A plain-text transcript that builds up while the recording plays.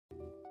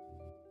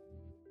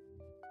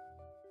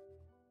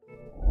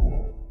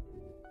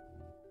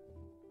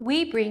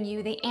We bring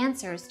you the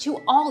answers to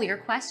all your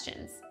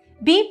questions.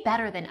 Be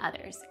better than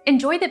others.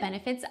 Enjoy the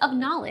benefits of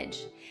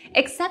knowledge.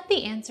 Accept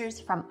the answers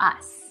from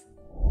us.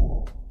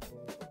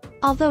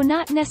 Although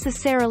not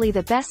necessarily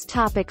the best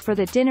topic for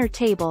the dinner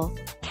table,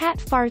 cat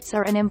farts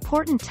are an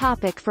important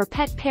topic for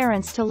pet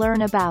parents to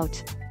learn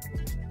about.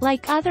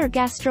 Like other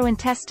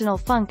gastrointestinal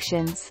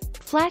functions,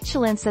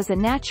 flatulence is a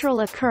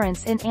natural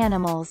occurrence in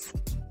animals.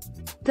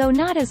 Though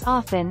not as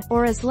often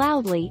or as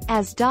loudly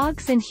as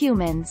dogs and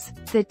humans,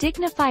 the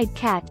dignified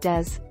cat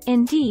does,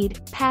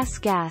 indeed, pass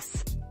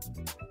gas.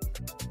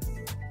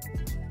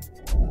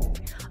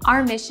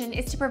 Our mission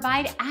is to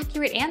provide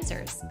accurate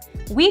answers.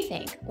 We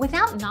think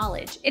without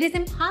knowledge, it is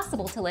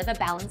impossible to live a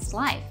balanced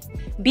life.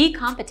 Be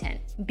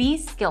competent, be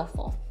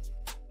skillful.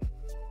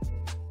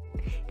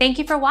 Thank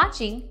you for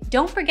watching.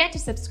 Don't forget to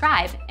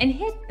subscribe and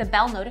hit the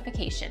bell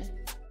notification.